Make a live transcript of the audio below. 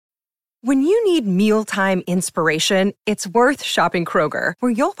When you need mealtime inspiration, it's worth shopping Kroger,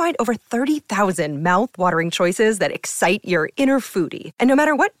 where you'll find over 30,000 mouth-watering choices that excite your inner foodie. And no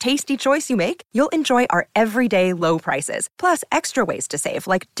matter what tasty choice you make, you'll enjoy our everyday low prices, plus extra ways to save,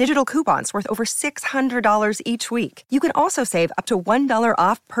 like digital coupons worth over $600 each week. You can also save up to $1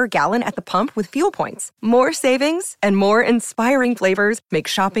 off per gallon at the pump with fuel points. More savings and more inspiring flavors make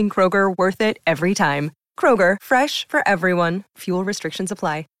shopping Kroger worth it every time. Kroger, fresh for everyone. Fuel restrictions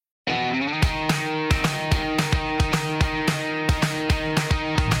apply.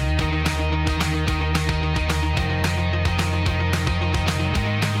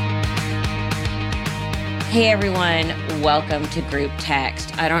 Hey everyone, welcome to Group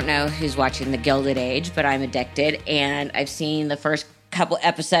Text. I don't know who's watching The Gilded Age, but I'm addicted, and I've seen the first couple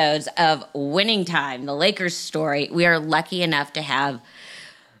episodes of Winning Time, the Lakers story. We are lucky enough to have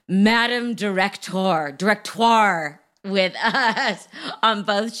Madame Directoire with us on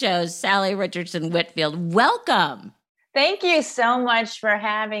both shows, Salli Richardson-Whitfield. Welcome. Thank you so much for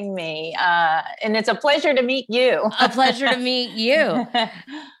having me. And it's a pleasure to meet you. A pleasure to meet you.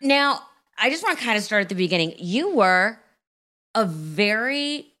 Now, I just want to kind of start at the beginning. You were a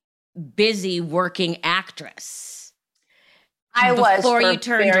very busy working actress. I was before for you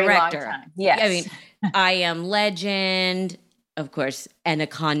turned a very director. long time. Yes. I mean, I Am Legend, of course,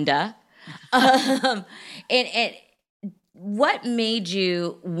 Anaconda. And what made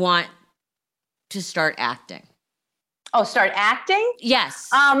you want to start acting? Oh, start acting? Yes.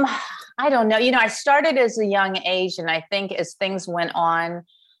 I don't know. I started as a young age, and I think as things went on,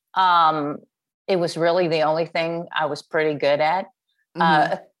 it was really the only thing I was pretty good at.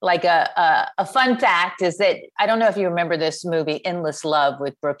 Mm-hmm. Like a fun fact is that I don't know if you remember this movie, Endless Love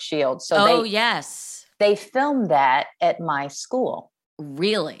with Brooke Shields. So yes. They filmed that at my school.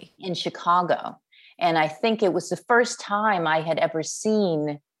 Really? In Chicago. And I think it was the first time I had ever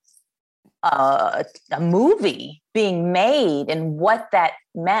seen a movie being made and what that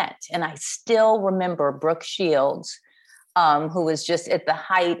meant. And I still remember Brooke Shields, who was just at the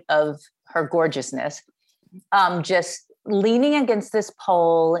height of her gorgeousness, just leaning against this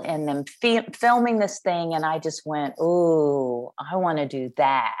pole and then filming this thing. And I just went, ooh, I want to do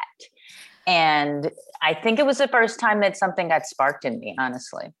that. And I think it was the first time that something got sparked in me,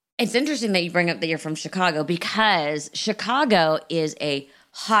 honestly. It's interesting that you bring up that you're from Chicago, because Chicago is a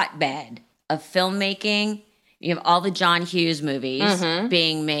hotbed of filmmaking. You have all the John Hughes movies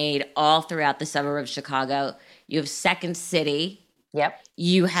being made all throughout the suburb of Chicago. You have Second City. Yep.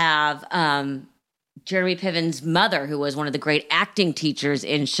 You have Jeremy Piven's mother, who was one of the great acting teachers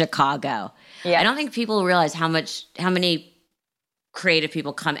in Chicago. Yeah. I don't think people realize how many creative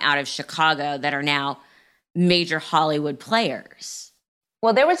people come out of Chicago that are now major Hollywood players.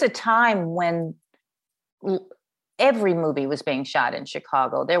 Well, there was a time when every movie was being shot in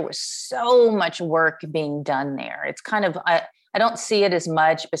Chicago. There was so much work being done there. It's kind of, I don't see it as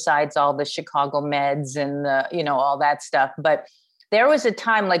much besides all the Chicago meds and all that stuff. But there was a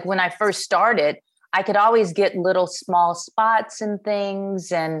time, like when I first started, I could always get little small spots and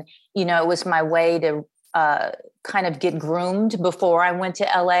things. And, it was my way to kind of get groomed before I went to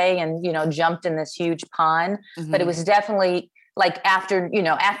LA and, jumped in this huge pond. Mm-hmm. But it was definitely like after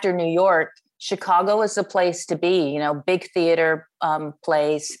New York, Chicago was the place to be, big theater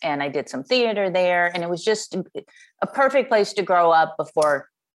place. And I did some theater there. And it was just a perfect place to grow up before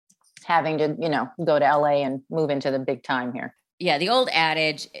having to, go to LA and move into the big time here. Yeah, the old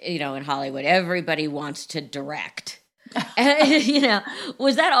adage, in Hollywood, everybody wants to direct.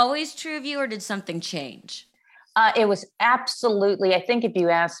 Was that always true of you, or did something change? It was absolutely, I think if you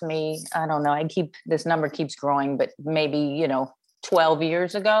ask me, I don't know, this number keeps growing, but maybe, 12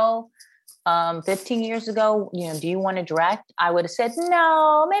 years ago, 15 years ago, do you want to direct? I would have said,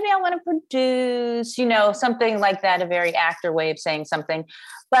 no, maybe I want to produce, something like that, a very actor way of saying something.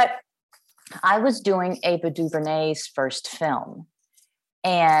 But I was doing Ava DuVernay's first film,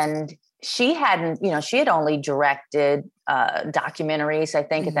 and she had only directed documentaries, I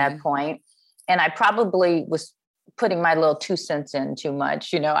think, at that point. And I probably was putting my little 2 cents in too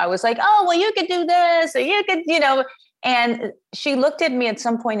much. I was like, oh, well, you could do this, or you could, and she looked at me at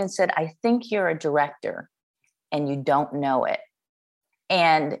some point and said, I think you're a director and you don't know it.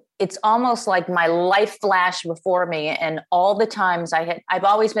 And it's almost like my life flashed before me. And all the times I've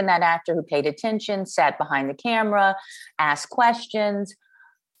always been that actor who paid attention, sat behind the camera, asked questions,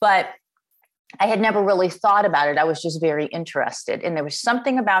 but I had never really thought about it. I was just very interested. And there was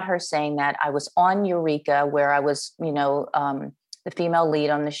something about her saying that. I was on Eureka, where I was, the female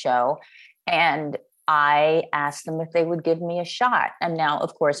lead on the show. And I asked them if they would give me a shot. And now,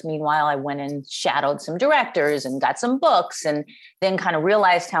 of course, meanwhile, I went and shadowed some directors and got some books and then kind of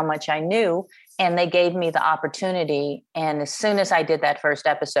realized how much I knew. And they gave me the opportunity. And as soon as I did that first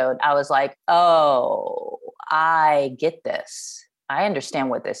episode, I was like, oh, I get this. I understand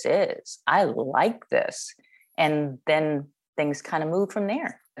what this is. I like this. And then things kind of moved from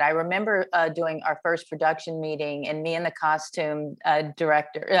there. I remember doing our first production meeting, and me and the costume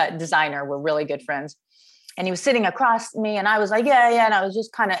designer were really good friends. And he was sitting across me, and I was like, yeah. And I was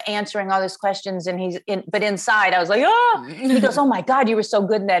just kind of answering all these questions. And but inside I was like, oh, he goes, oh my God, you were so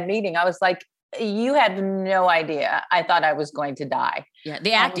good in that meeting. I was like, you had no idea. I thought I was going to die. Yeah.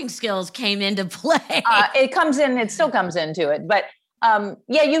 The acting skills came into play. It still comes into it. But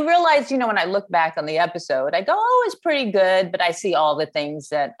you realize, when I look back on the episode, I go, oh, it's pretty good, but I see all the things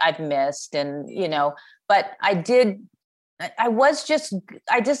that I've missed. And, but I'm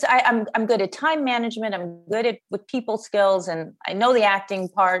good at time management. I'm good with people skills, and I know the acting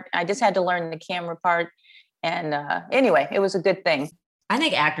part. I just had to learn the camera part. And anyway, it was a good thing. I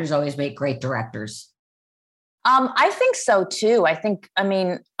think actors always make great directors. I think so too. I've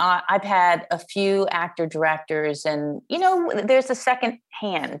had a few actor directors, and, there's a second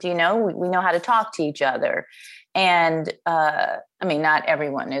hand, we know how to talk to each other. And not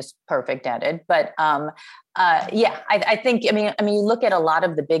everyone is perfect at it, but I think, you look at a lot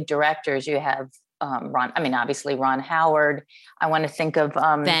of the big directors. You have obviously Ron Howard. I want to think of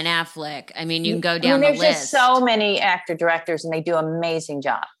Ben Affleck. You can go down the list. There's just so many actor directors, and they do amazing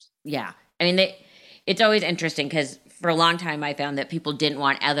jobs. Yeah. It's always interesting because for a long time I found that people didn't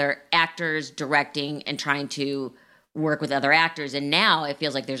want other actors directing and trying to work with other actors. And now it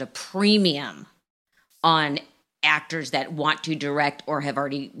feels like there's a premium on actors that want to direct or have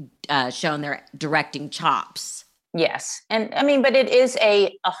already shown their directing chops. Yes. And but it is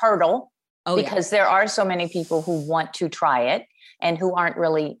a hurdle because there are so many people who want to try it and who aren't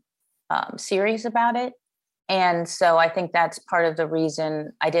really serious about it. And so I think that's part of the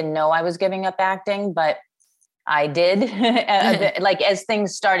reason I didn't know I was giving up acting, but I did. Like as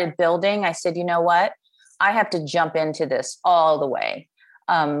things started building, I said, you know what? I have to jump into this all the way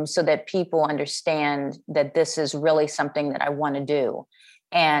so that people understand that this is really something that I want to do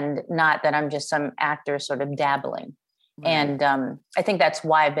and not that I'm just some actor sort of dabbling. Right. And I think that's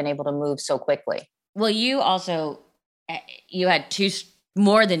why I've been able to move so quickly. Well, you also, you had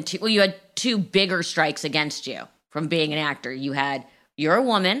two bigger strikes against you from being an actor. You're a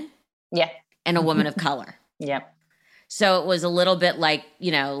woman. Yeah. And a woman of color. Yeah. So it was a little bit like,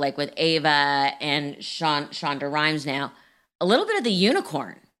 like with Ava and Shonda Rhimes now, a little bit of the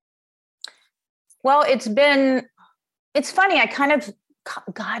unicorn. Well, it's funny. I kind of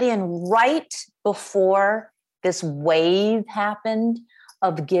got in right before this wave happened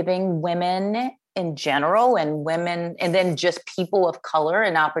of giving women in general and women and then just people of color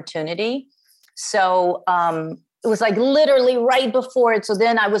an opportunity. So it was like literally right before it. So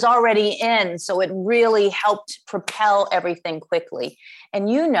then I was already in. So it really helped propel everything quickly. And,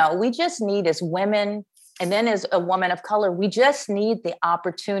 we just need as women and then as a woman of color, we just need the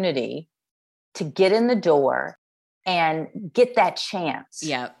opportunity to get in the door and get that chance.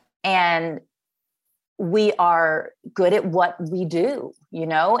 Yeah. And we are good at what we do,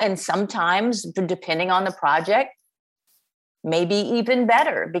 and sometimes depending on the project, maybe even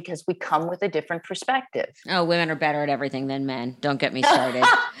better because we come with a different perspective. Oh, women are better at everything than men. Don't get me started.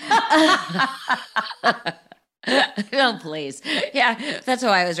 Oh, please. Yeah, that's how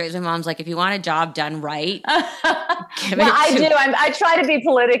I was raised. My mom's like, if you want a job done right, I do. I try to be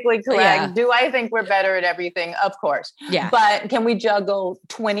politically correct. Yeah. Do I think we're better at everything? Of course. Yeah. But can we juggle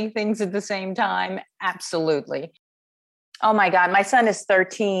 20 things at the same time? Absolutely. Oh my God. My son is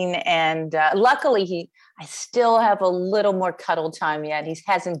 13 and luckily I still have a little more cuddle time yet. He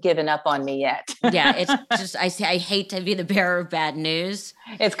hasn't given up on me yet. Yeah. It's just, I hate to be the bearer of bad news.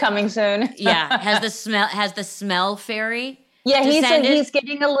 It's coming soon. Yeah. Has the smell fairy? Yeah. He's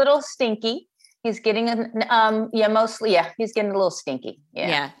getting a little stinky. He's getting he's getting a little stinky. Yeah.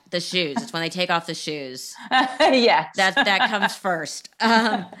 Yeah. The shoes. It's when they take off the shoes. Yes. That comes first.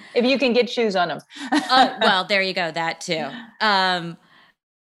 If you can get shoes on them. Oh, well, there you go. That too.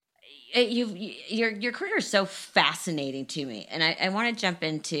 Your career is so fascinating to me. And I want to jump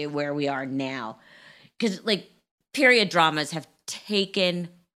into where we are now. Because period dramas have taken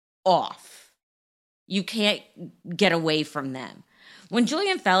off. You can't get away from them. When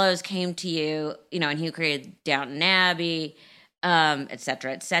Julian Fellowes came to you, and he created Downton Abbey, et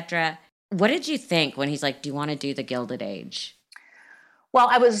cetera, what did you think when he's like, do you want to do The Gilded Age? Well,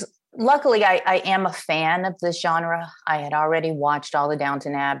 I was Luckily, I am a fan of this genre. I had already watched all the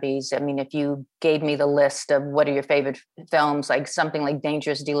Downton Abbeys. I mean, if you gave me the list of what are your favorite films, like something like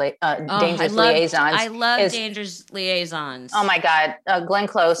Dangerous Liaisons. I love Dangerous Liaisons. Oh my God. Glenn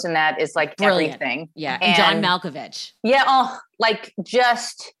Close in that is like brilliant. Everything. Yeah. And John Malkovich. Yeah. Oh, like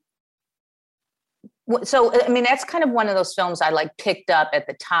just... So, I mean, that's kind of one of those films I like picked up at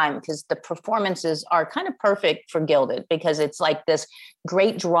the time because the performances are kind of perfect for Gilded because it's like this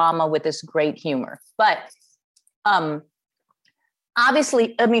great drama with this great humor. But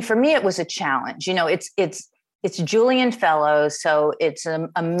obviously, I mean, for me, it was a challenge. You know, it's Julian Fellowes, so it's an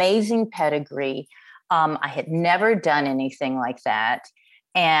amazing pedigree. I had never done anything like that.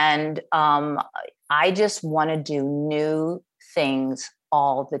 And I just want to do new things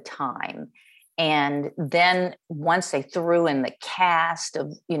all the time. And then once they threw in the cast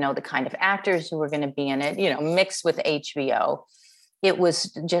of, you know, the kind of actors who were going to be in it, you know, mixed with HBO, it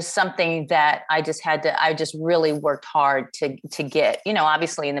was just something that I just really worked hard to get, you know,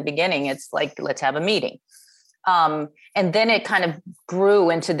 obviously in the beginning, it's like, let's have a meeting. And then it kind of grew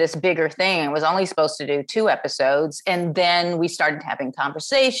into this bigger thing. It was only supposed to do 2 episodes. And then we started having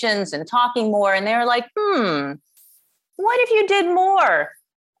conversations and talking more. And they were like, what if you did more?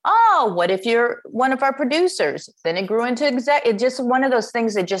 Oh, what if you're one of our producers? Then it grew into it just one of those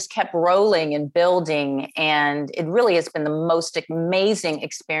things that just kept rolling and building. And it really has been the most amazing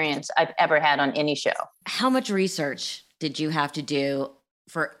experience I've ever had on any show. How much research did you have to do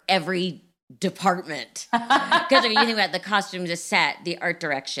for every department? Because you think about the costumes, the set, the art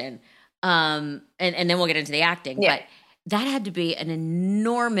direction, and then we'll get into the acting. Yeah. But that had to be an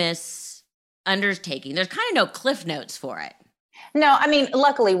enormous undertaking. There's kind of no cliff notes for it. No, I mean,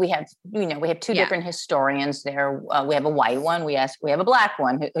 luckily we have 2 different historians there. We have a white one. We have a black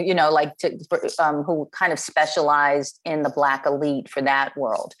one, who, you know, who kind of specialized in the Black elite for that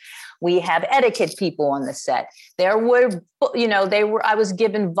world. We have etiquette people on the set. There were, you know, I was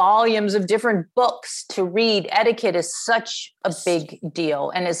given volumes of different books to read. Etiquette is such a big deal.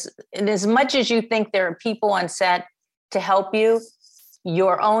 And as much as you think there are people on set to help you,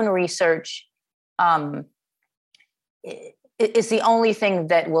 your own research, it's the only thing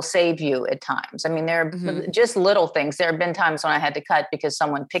that will save you at times. I mean, there are just little things. There have been times when I had to cut because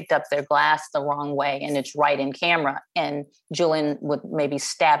someone picked up their glass the wrong way and it's right in camera. And Julian would maybe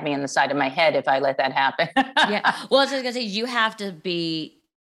stab me in the side of my head if I let that happen. Yeah. Well, I was going to say, you have to be,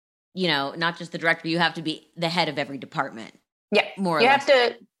 you know, not just the director, you have to be the head of every department. Yeah. More or less. You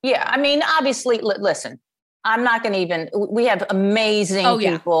have to, yeah. I mean, obviously, listen, I'm not going to we have amazing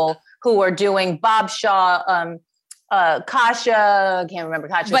people who are doing Bob Shaw, Kasha, I can't remember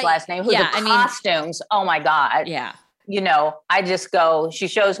Kasha's last name, who the costumes. Oh my God. Yeah. You know, I just go, she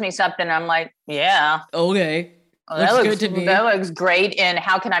shows me something. I'm like, yeah. Okay. That looks great. And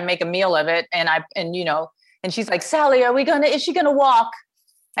how can I make a meal of it? And she's like, Sally, is she going to walk?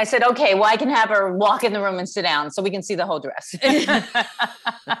 I said, okay, well, I can have her walk in the room and sit down so we can see the whole dress.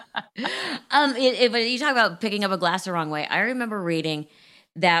 But you talk about picking up a glass the wrong way. I remember reading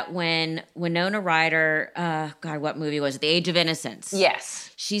that when Winona Ryder, what movie was it? The Age of Innocence. Yes.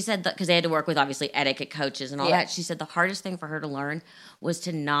 She said that because they had to work with obviously etiquette coaches and all that. She said the hardest thing for her to learn was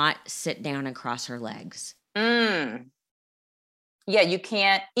to not sit down and cross her legs. Yeah, you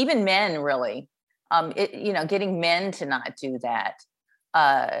can't, even men really, getting men to not do that.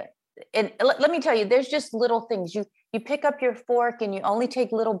 And let me tell you, there's just little things. You pick up your fork and you only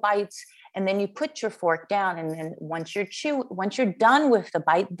take little bites. And then you put your fork down. And then once you're done with the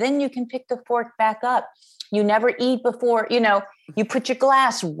bite, then you can pick the fork back up. You never eat before, you put your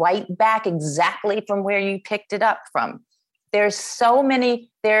glass right back exactly from where you picked it up from.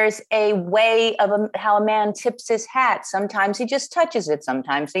 There's a way of how a man tips his hat. Sometimes he just touches it.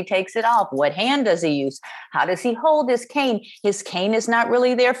 Sometimes he takes it off. What hand does he use? How does he hold his cane? His cane is not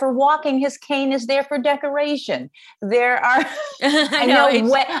really there for walking. His cane is there for decoration. There are,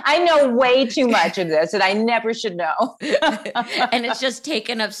 I know way too much of this and I never should know. And it's just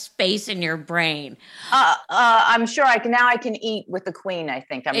taking up space in your brain. I'm sure I can eat with the queen. I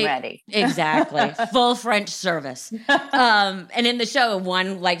think I'm ready. Exactly. Full French service. And in the show,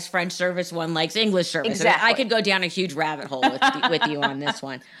 one likes French service, one likes English service. Exactly. I could go down a huge rabbit hole with you on this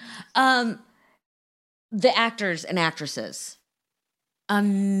one. The actors and actresses,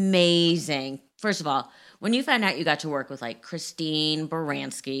 amazing. First of all, when you found out you got to work with like Christine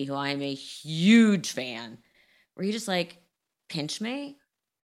Baranski, who I am a huge fan, were you just like, pinch me?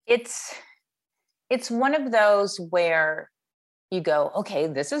 It's one of those where you go, okay,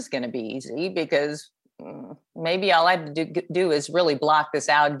 this is going to be easy because maybe all I have to do is really block this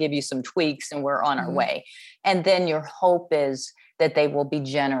out, give you some tweaks, and we're on our way. And then your hope is that they will be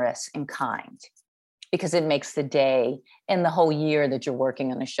generous and kind, because it makes the day and the whole year that you're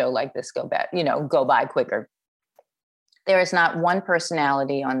working on a show like this go by quicker. There is not one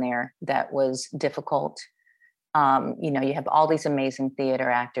personality on there that was difficult. You have all these amazing theater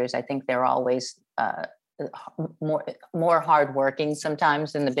actors. I think they're always more hardworking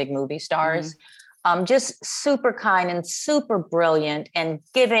sometimes than the big movie stars. Just super kind and super brilliant and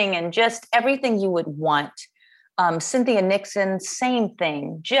giving and just everything you would want. Cynthia Nixon, same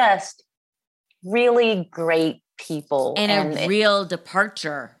thing, just really great people. And a real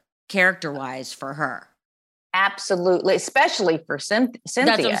departure character-wise for her. Absolutely, especially for Cynthia.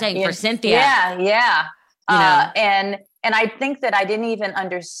 That's what I'm saying, for Cynthia. Yeah. And I think that I didn't even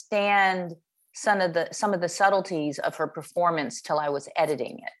understand some of the subtleties of her performance till I was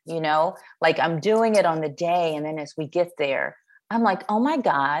editing it, like I'm doing it on the day. And then as we get there, I'm like, oh my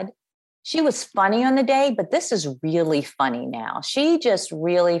God, she was funny on the day, but this is really funny now. She just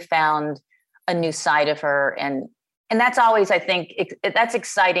really found a new side of her. And that's always, I think that's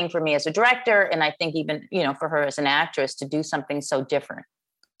exciting for me as a director. And I think even, for her as an actress to do something so different.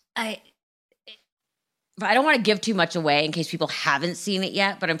 I don't want to give too much away in case people haven't seen it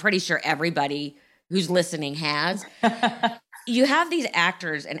yet, but I'm pretty sure everybody who's listening has. You have these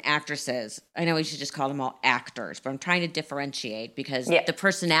actors and actresses. I know we should just call them all actors, but I'm trying to differentiate because the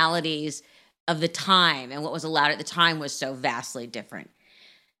personalities of the time and what was allowed at the time was so vastly different.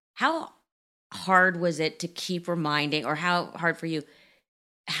 How hard was it to keep reminding, or how hard for you,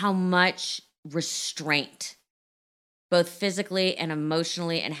 how much restraint, both physically and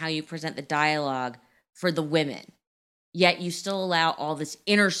emotionally, and how you present the dialogue for the women, yet you still allow all this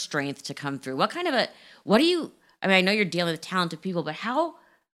inner strength to come through? I know you're dealing with talented people, but how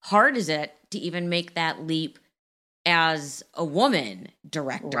hard is it to even make that leap as a woman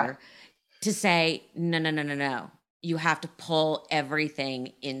director to say, no, you have to pull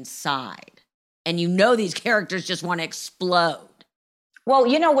everything inside? And these characters just want to explode. Well,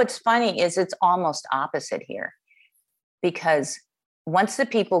 what's funny is it's almost opposite here, because once the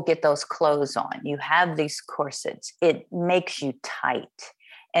people get those clothes on, you have these corsets, it makes you tight.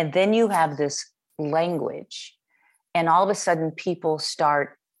 And then you have this language, and all of a sudden people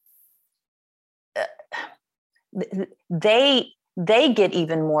start, they get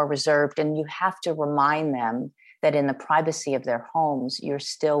even more reserved, and you have to remind them that in the privacy of their homes, you're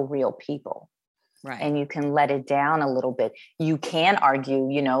still real people. Right. And you can let it down a little bit. You can argue,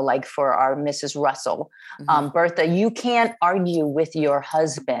 like for our Mrs. Russell, Bertha, you can't argue with your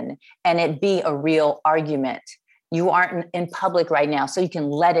husband and it be a real argument. You aren't in public right now, so you can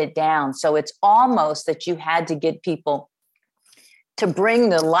let it down. So it's almost that you had to get people to bring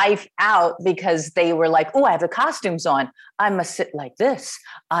the life out, because they were like, oh, I have the costumes on. I must sit like this.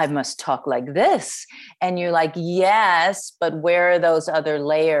 I must talk like this. And you're like, yes, but where are those other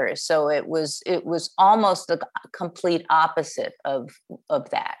layers? So it was almost the complete opposite of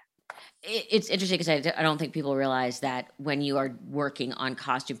that. It's interesting because I don't think people realize that when you are working on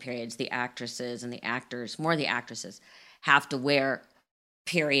costume periods, the actresses and the actors, more the actresses, have to wear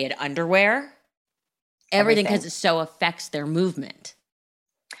period underwear. Everything, because it so affects their movement.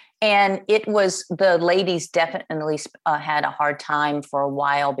 And the ladies definitely had a hard time for a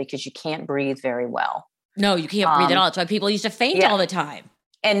while because you can't breathe very well. No, you can't breathe at all. That's why people used to faint all the time.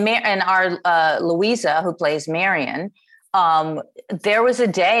 And our Louisa, who plays Marion, there was a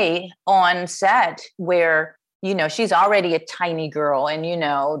day on set where, she's already a tiny girl, and,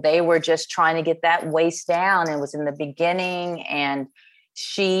 they were just trying to get that waist down. It was in the beginning, and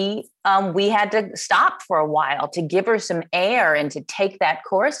we had to stop for a while to give her some air and to take that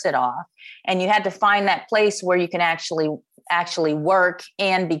corset off. And you had to find that place where you can actually work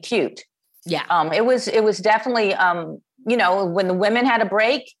and be cute. Yeah. It was definitely, when the women had a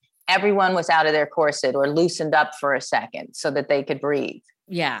break, everyone was out of their corset or loosened up for a second so that they could breathe.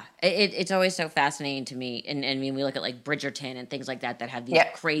 Yeah. It's always so fascinating to me. And I mean, we look at like Bridgerton and things like that have these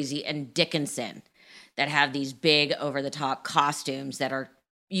crazy, and Dickinson, that have these big over the top costumes that are,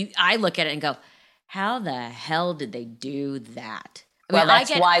 I look at it and go, how the hell did they do that?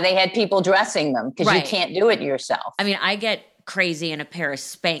 That's why they had people dressing them, because you can't do it yourself. I mean, I get crazy in a pair of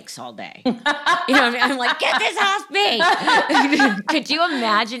Spanx all day. I'm like, get this off me. Could you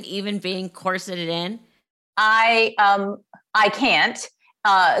imagine even being corseted in? I can't,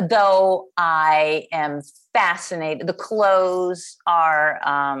 though I am fascinated. The clothes are,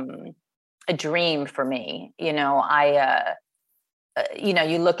 a dream for me. You look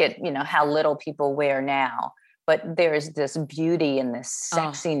at, how little people wear now, but there's this beauty and this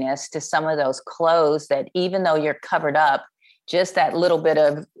sexiness to some of those clothes that even though you're covered up, just that little bit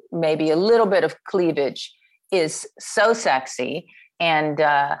of, maybe a little bit of cleavage is so sexy. And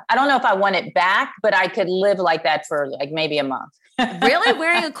I don't know if I want it back, but I could live like that for like maybe a month. Really?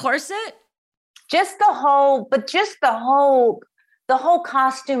 Wearing a corset? Just the whole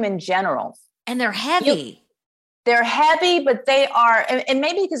costume in general. And they're heavy. They're heavy, but they are, and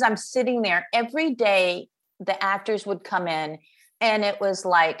maybe because I'm sitting there every day, the actors would come in and it was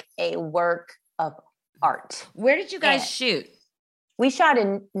like a work of art. Where did you guys shoot? We shot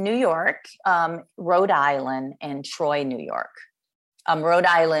in New York, Rhode Island, and Troy, New York. Rhode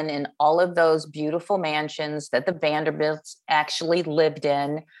Island in all of those beautiful mansions that the Vanderbilts actually lived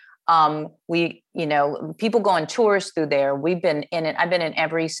in. People go on tours through there. We've been in it. I've been in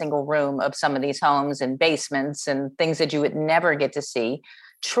every single room of some of these homes and basements and things that you would never get to see.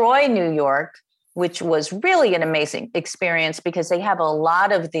 Troy, New York, which was really an amazing experience because they have a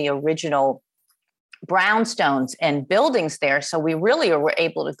lot of the original brownstones and buildings there. So we really were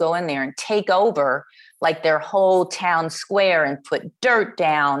able to go in there and take over like their whole town square and put dirt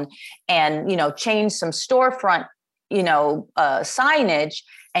down and, change some storefront, signage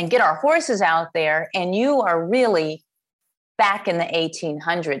and get our horses out there. And you are really back in the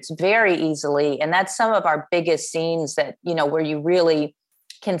 1800s very easily. And that's some of our biggest scenes that, where you really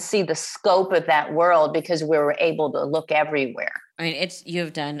can see the scope of that world because we were able to look everywhere. I mean, you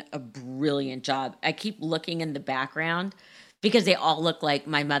have done a brilliant job. I keep looking in the background because they all look like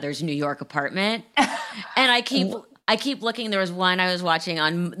my mother's New York apartment. And I keep looking. There was one I was watching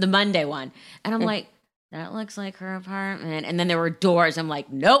on the Monday one. And I'm like, that looks like her apartment. And then there were doors. I'm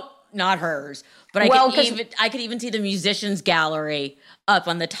like, nope, not hers. But I could even see the musicians gallery up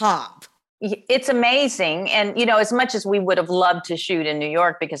on the top. It's amazing. And, as much as we would have loved to shoot in New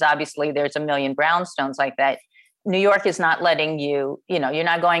York, because obviously there's a million brownstones like that, New York is not letting you, you're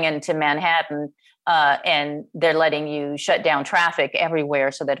not going into Manhattan and they're letting you shut down traffic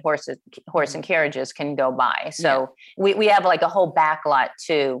everywhere so that horse and carriages can go by. So we have like a whole backlot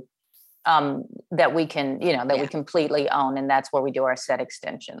too that we can, we completely own. And that's where we do our set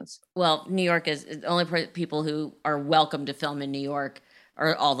extensions. Well, New York is the only people who are welcome to film in New York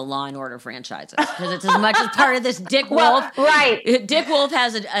are all the Law and Order franchises because it's as much as part of this Dick Wolf. Right. Dick Wolf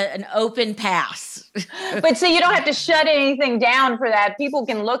has an open pass. But see, you don't have to shut anything down for that. People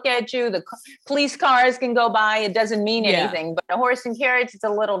can look at you. The police cars can go by. It doesn't mean anything. But a horse and carriage, it's a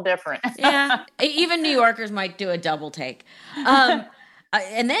little different. Yeah. Even New Yorkers might do a double take.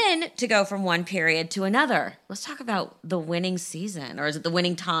 And then to go from one period to another, let's talk about the winning season, or is it the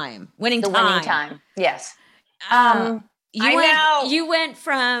winning time? Winning time. Yes. You went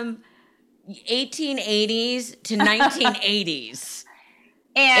from 1880s to 1980s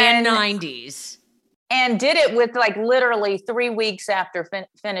and 90s. And did it with like literally 3 weeks after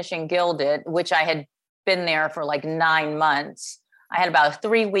finishing Gilded, which I had been there for like 9 months. I had about a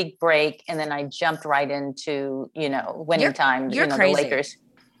 3-week break and then I jumped right into, winning time. You're crazy. The Lakers.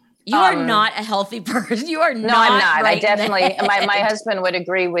 You are not a healthy person. You are not. No, I'm not. Right I definitely, my husband would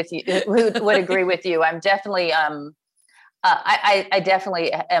agree with you. Would agree with you. I'm definitely, I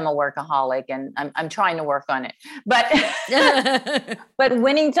definitely am a workaholic and I'm trying to work on it, but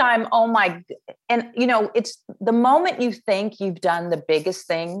winning time. Oh my. And it's the moment you think you've done the biggest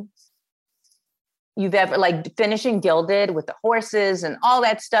thing you've ever, like finishing Gilded with the horses and all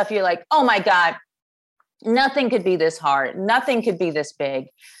that stuff. You're like, oh my God, nothing could be this hard. Nothing could be this big.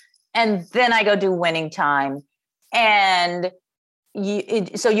 And then I go do Winning Time. And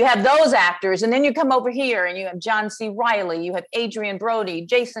so you have those actors, and then you come over here and you have John C. Reilly, you have Adrian Brody,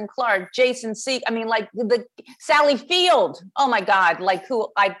 Jason Clarke, Jason C. I mean, like the Sally Field. Oh my God. Like who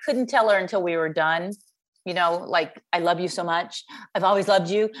I couldn't tell her until we were done. Like, I love you so much. I've always loved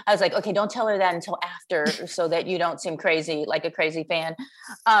you. I was like, okay, don't tell her that until after so that you don't seem crazy, like a crazy fan.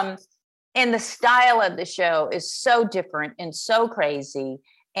 And the style of the show is so different and so crazy.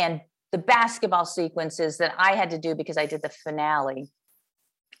 And the basketball sequences that I had to do because I did the finale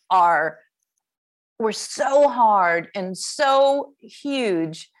were so hard and so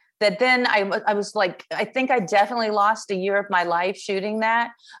huge that then I was like, I think I definitely lost a year of my life shooting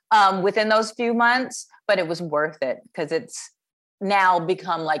that within those few months, but it was worth it because it's now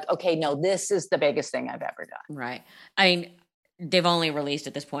become like, okay, no, this is the biggest thing I've ever done. Right. I mean, they've only released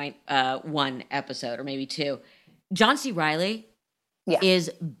at this point 1 episode or maybe 2. John C. Reilly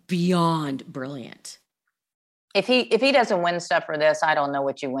is beyond brilliant. If he doesn't win stuff for this, I don't know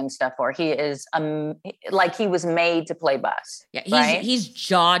what you win stuff for. He is like he was made to play Bus. Yeah, he's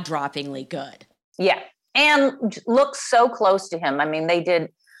jaw-droppingly good. Yeah, and looks so close to him. I mean, they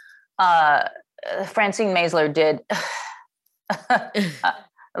did. Francine Maisler did.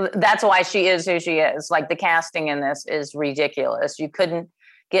 That's why she is who she is. Like the casting in this is ridiculous. You couldn't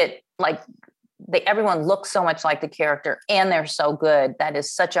get like everyone looks so much like the character and they're so good. That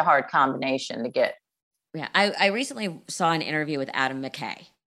is such a hard combination to get. Yeah. I recently saw an interview with Adam McKay,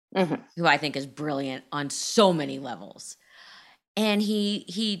 who I think is brilliant on so many levels. And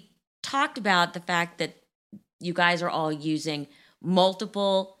he talked about the fact that you guys are all using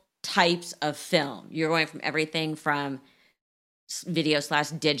multiple types of film. You're going from everything from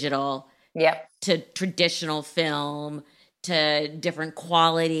video/digital to traditional film to different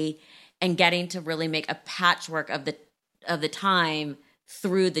quality, and getting to really make a patchwork of the time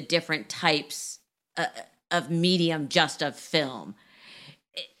through the different types of medium, just of film.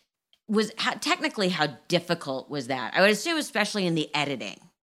 Technically, how difficult was that? I would assume, especially in the editing.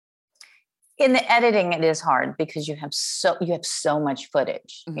 In the editing, it is hard because you have so much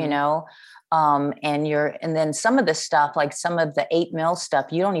footage, you know, and then some of the stuff, like some of the 8mm stuff,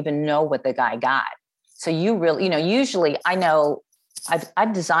 you don't even know what the guy got. So you really, usually I know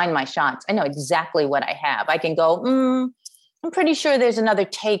I've designed my shots. I know exactly what I have. I can go, I'm pretty sure there's another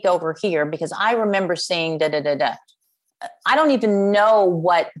take over here because I remember seeing da-da-da-da. I don't even know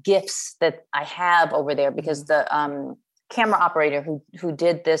what gifts that I have over there because the camera operator who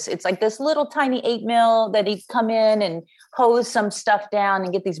did this, it's like this little tiny 8mm that he'd come in and hose some stuff down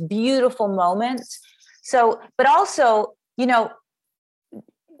and get these beautiful moments. So, but also,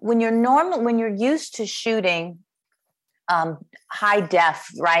 when you're used to shooting high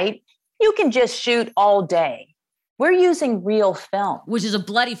def, right? You can just shoot all day. We're using real film. Which is a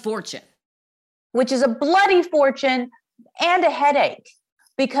bloody fortune. And a headache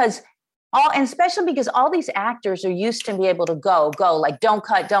and especially because all these actors are used to be able to go, like, don't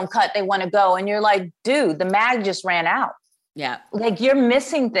cut. They want to go. And you're like, dude, the mag just ran out. Yeah. Like you're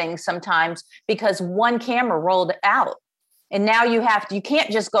missing things sometimes because one camera rolled out. And now you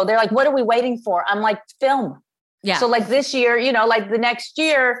can't just go. They're like, what are we waiting for? I'm like, film. Yeah. So like this year, like the next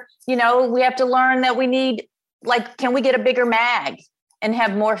year, we have to learn that we need, like, can we get a bigger mag and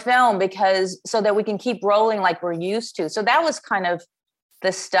have more film so that we can keep rolling like we're used to. So that was kind of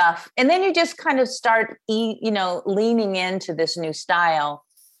the stuff. And then you just kind of start, leaning into this new style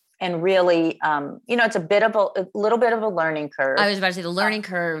and really, it's a little bit of a learning curve. I was about to say the learning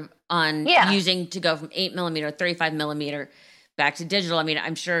curve on using to go from 8mm, 35mm back to digital. I mean,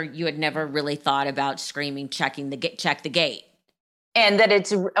 I'm sure you had never really thought about screaming, check the gate. And that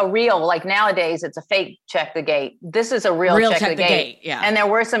it's a real, like nowadays, it's a fake check the gate. This is a real check the gate. Yeah. And there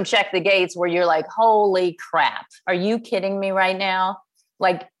were some check the gates where you're like, holy crap. Are you kidding me right now?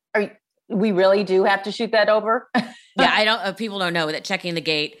 Like, we really do have to shoot that over? Yeah, people don't know that checking the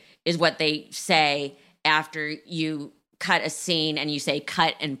gate is what they say after you cut a scene and you say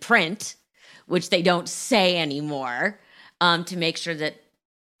cut and print, which they don't say anymore, to make sure that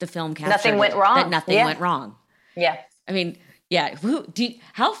the film captured nothing went wrong. That nothing went wrong. Yeah. I mean, yeah.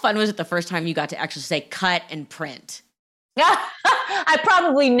 How fun was it the first time you got to actually say cut and print? I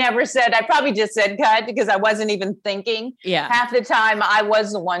probably just said cut because I wasn't even thinking. Yeah. Half the time I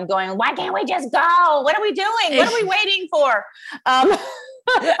was the one going, why can't we just go? What are we doing? What are we waiting for?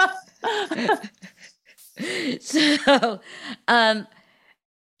 So,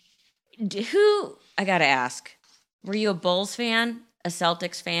 I got to ask, were you a Bulls fan, a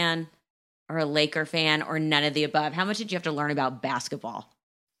Celtics fan, or a Laker fan, or none of the above? How much did you have to learn about basketball?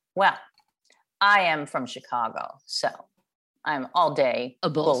 Well, I am from Chicago, so I'm all day a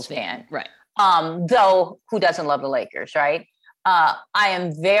Bulls fan. Right. Though who doesn't love the Lakers, right? I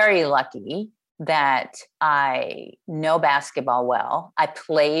am very lucky that I know basketball well. I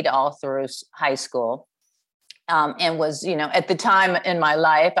played all through high school and was, at the time in my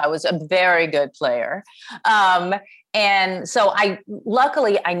life, I was a very good player. And so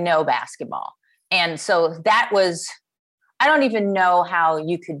luckily I know basketball. And so I don't even know how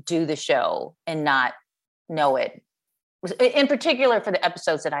you could do the show and not know it. In particular for the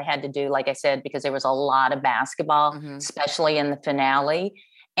episodes that I had to do, like I said, because there was a lot of basketball, especially in the finale.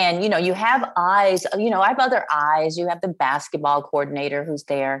 And, you have eyes, I have other eyes. You have the basketball coordinator who's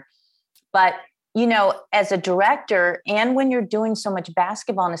there. But, as a director, and when you're doing so much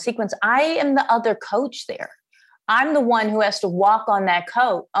basketball in a sequence, I am the other coach there. I'm the one who has to walk on that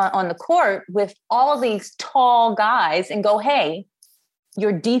on the court with all these tall guys and go, hey,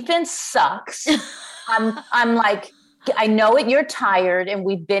 your defense sucks. I'm like, I know it, you're tired and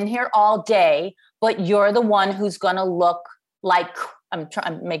we've been here all day, but you're the one who's going to look like, I'm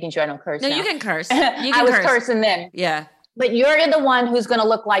making sure I don't curse. No, now. You can curse. I was cursing then. Yeah. But you're the one who's going to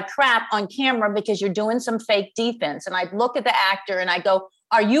look like crap on camera because you're doing some fake defense. And I look at the actor and I go,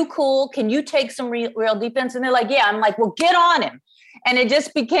 are you cool? Can you take some real defense? And they're like, yeah. I'm like, well, get on him. And it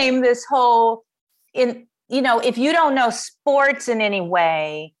just became this whole, if you don't know sports in any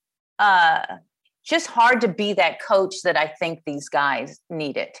way, just hard to be that coach that I think these guys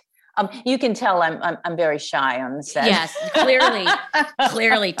needed. You can tell I'm very shy on the set. Yes,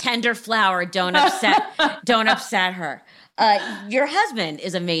 clearly, tender flower. Don't upset her. Your husband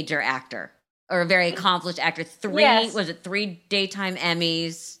is a major actor or a very accomplished actor. Was it 3 daytime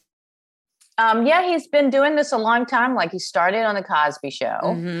Emmys? Yeah, he's been doing this a long time. Like he started on the Cosby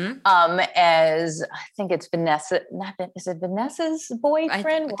Show, as I think it's Vanessa. Is it Vanessa's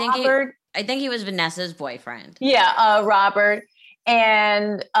boyfriend, Robert? I think he was Vanessa's boyfriend. Yeah, Robert.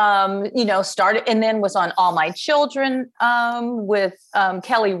 And, started and then was on All My Children with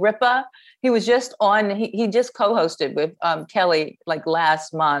Kelly Ripa. He was just on, he just co-hosted with Kelly like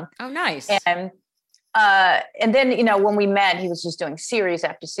last month. Oh, nice. And then, when we met, he was just doing series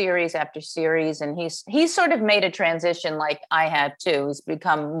after series after series. And he's sort of made a transition like I had too. He's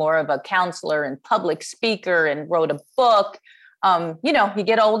become more of a counselor and public speaker and wrote a book. You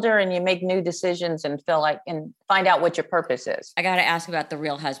get older and you make new decisions and and find out what your purpose is. I got to ask about The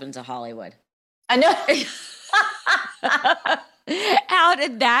Real Husbands of Hollywood. I know. How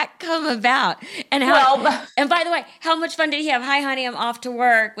did that come about? And and by the way, how much fun did he have? Hi, honey, I'm off to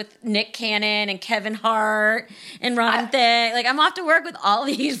work with Nick Cannon and Kevin Hart and Ron Thicke. Like, I'm off to work with all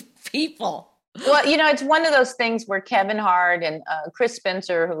these people. Well, it's one of those things where Kevin Hart and Chris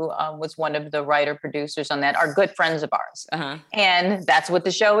Spencer, who was one of the writer-producers on that, are good friends of ours. Uh-huh. And that's what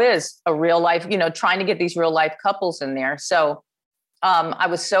the show is, a real life, trying to get these real life couples in there. So I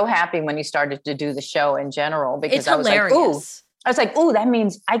was so happy when he started to do the show in general, because it's hilarious. I was like, ooh, that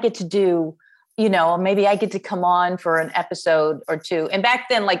means I get to do, maybe I get to come on for an episode or two. And back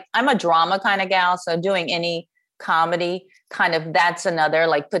then, like, I'm a drama kind of gal. So doing any comedy kind of, that's another,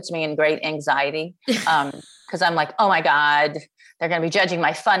 like, puts me in great anxiety. Cause I'm like, oh my God, they're going to be judging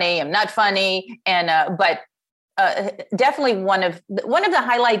my funny. I'm not funny. And, but definitely one of the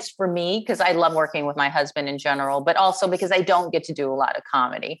highlights for me, cause I love working with my husband in general, but also because I don't get to do a lot of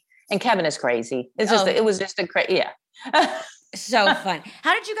comedy, and Kevin is crazy. It was just a crazy, yeah. So fun.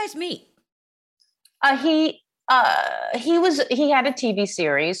 How did you guys meet? He had a TV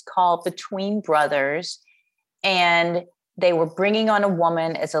series called Between Brothers, and they were bringing on a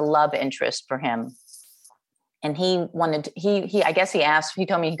woman as a love interest for him. And he told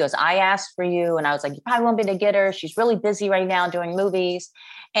me, he goes, I asked for you. And I was like, you probably won't be able to get her. She's really busy right now doing movies.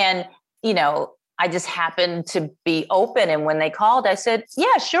 And, I just happened to be open. And when they called, I said,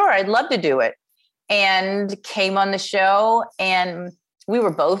 yeah, sure, I'd love to do it. And came on the show, and we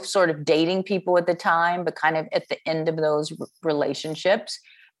were both sort of dating people at the time, but kind of at the end of those relationships,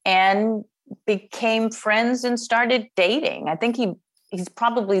 and became friends and started dating. I think he's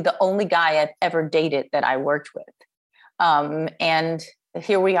probably the only guy I've ever dated that I worked with. And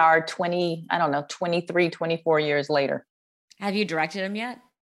here we are 23, 24 years later. Have you directed him yet?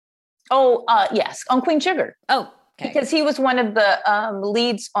 Oh, yes. On Queen Sugar. Oh, okay. Because he was one of the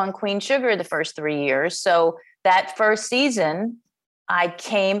leads on Queen Sugar the first 3 years. So that first season I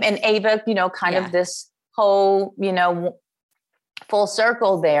came, and Ava, kind of this whole, full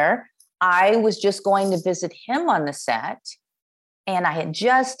circle there. I was just going to visit him on the set, and I had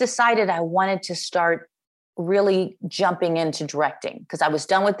just decided I wanted to start really jumping into directing, because I was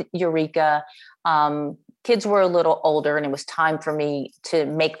done with Eureka. Kids were a little older, and it was time for me to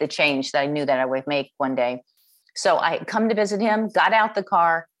make the change that I knew that I would make one day. So I had come to visit him, got out the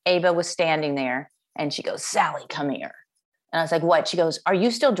car. Ava was standing there, and she goes, Sally, come here. And I was like, what? She goes, are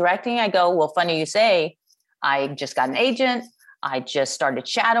you still directing? I go, well, funny you say, I just got an agent. I just started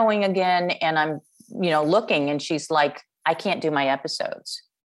shadowing again, and I'm, looking. And she's like, I can't do my episodes.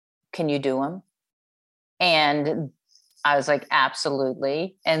 Can you do them? And I was like,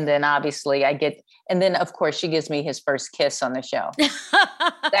 absolutely. And then obviously and then of course she gives me his first kiss on the show.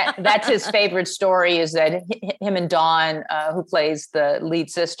 That's his favorite story, is that him and Dawn, who plays the lead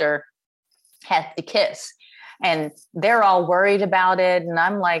sister, had the kiss. And they're all worried about it. And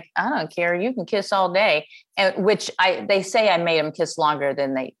I'm like, I don't care. You can kiss all day. And they say I made them kiss longer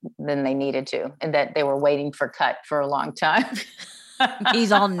than they needed to, and that they were waiting for cut for a long time.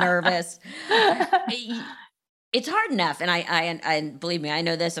 He's all nervous. It's hard enough. And I believe me, I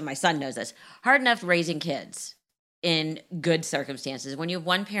know this, and my son knows this. Hard enough raising kids in good circumstances. When you have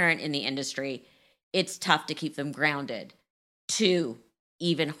one parent in the industry, it's tough to keep them grounded. Two,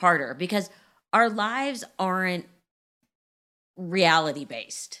 even harder, because our lives aren't reality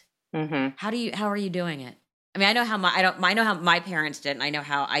based. Mm-hmm. How are you doing it? I mean, I know how my parents did, and I know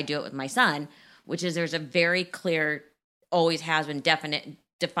how I do it with my son, which is there's a very clear, always has been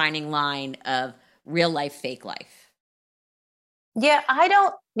defining line of real life, fake life. I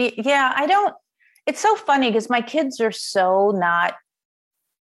don't. It's so funny because my kids are so not,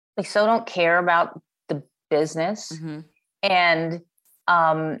 so don't care about the business. And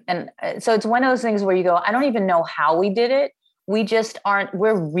so it's one of those things where you go, I don't even know how we did it. We just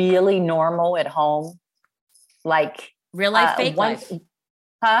we're really normal at home. Like real life, fake life.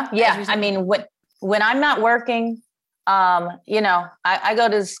 Huh? Yeah. I mean, when I'm not working, I go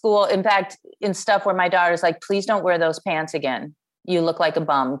to school, in fact, in stuff where my daughter's like, please don't wear those pants again. You look like a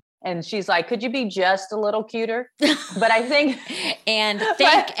bum. And she's like, could you be just a little cuter? But I think,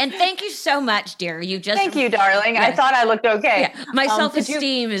 thank you so much, dear. Thank you, darling. Yes. I thought I looked okay. Yeah. My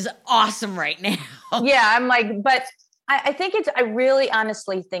self-esteem is awesome right now. Yeah. I'm like, but I think I really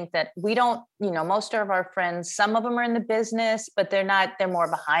honestly think that we don't, most of our friends, some of them are in the business, but they're more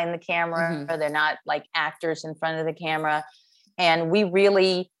behind the camera, or they're not like actors in front of the camera. And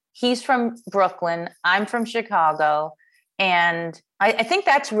he's from Brooklyn, I'm from Chicago. And I think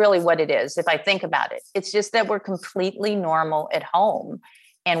that's really what it is. If I think about it, it's just that we're completely normal at home,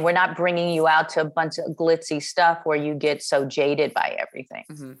 and we're not bringing you out to a bunch of glitzy stuff where you get so jaded by everything.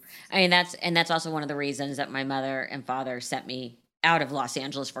 I mean, that's also one of the reasons that my mother and father sent me out of Los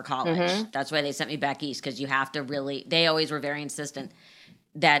Angeles for college. That's why they sent me back east, because you have to really, they always were very insistent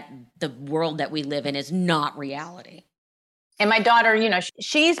that the world that we live in is not reality. And my daughter,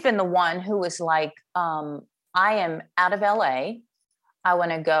 she's been the one who was like, I am out of LA. I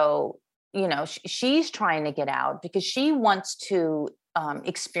want to go, she's trying to get out because she wants to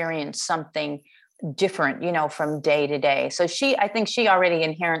experience something different, from day to day. So I think she already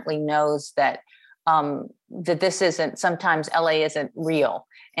inherently knows that that sometimes LA isn't real,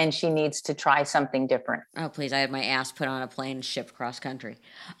 and she needs to try something different. Oh, please. I had my ass put on a plane and shipped cross country.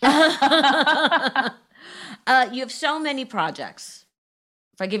 You have so many projects.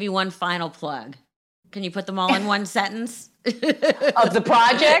 If I give you one final plug, can you put them all in one sentence? Of the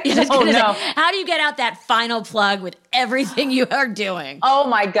project? Oh, no. How do you get out that final plug with everything you are doing? Oh,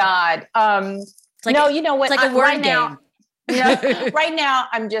 my God. You know what? It's like a word game. Right now,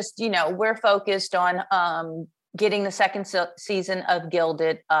 I'm just, we're focused on getting the second season of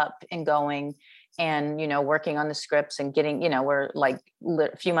Gilded up and going, and, working on the scripts and getting, we're like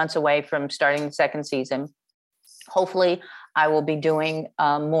a few months away from starting the second season. Hopefully, I will be doing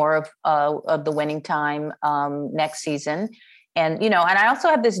more of the Winning Time next season. And, and I also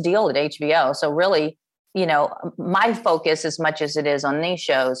have this deal at HBO. So really, my focus, as much as it is on these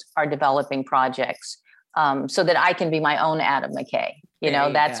shows, are developing projects so that I can be my own Adam McKay.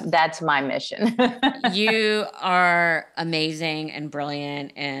 That's my mission. You are amazing and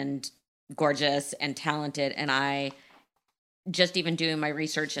brilliant and gorgeous and talented. And I, just even doing my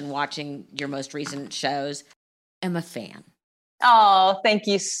research and watching your most recent shows, am a fan. Oh, thank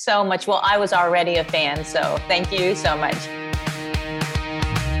you so much. Well, I was already a fan, so thank you so much.